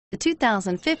The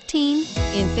 2015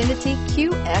 Infiniti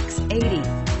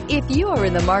QX80. If you are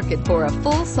in the market for a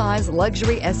full-size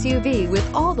luxury SUV with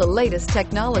all the latest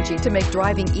technology to make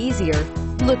driving easier,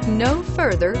 look no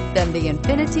further than the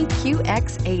Infiniti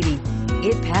QX80.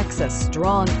 It packs a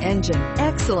strong engine,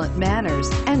 excellent manners,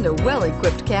 and a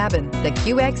well-equipped cabin. The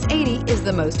QX80 is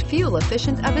the most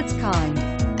fuel-efficient of its kind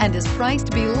and is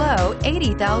priced below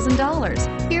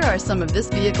 $80,000. Here are some of this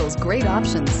vehicle's great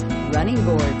options: running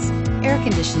boards, air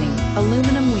conditioning,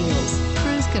 aluminum wheels,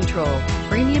 cruise control,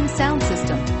 premium sound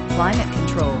system, climate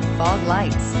control, fog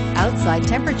lights, outside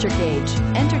temperature gauge,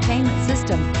 entertainment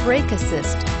system, brake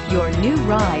assist. Your new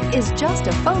ride is just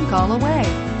a phone call away.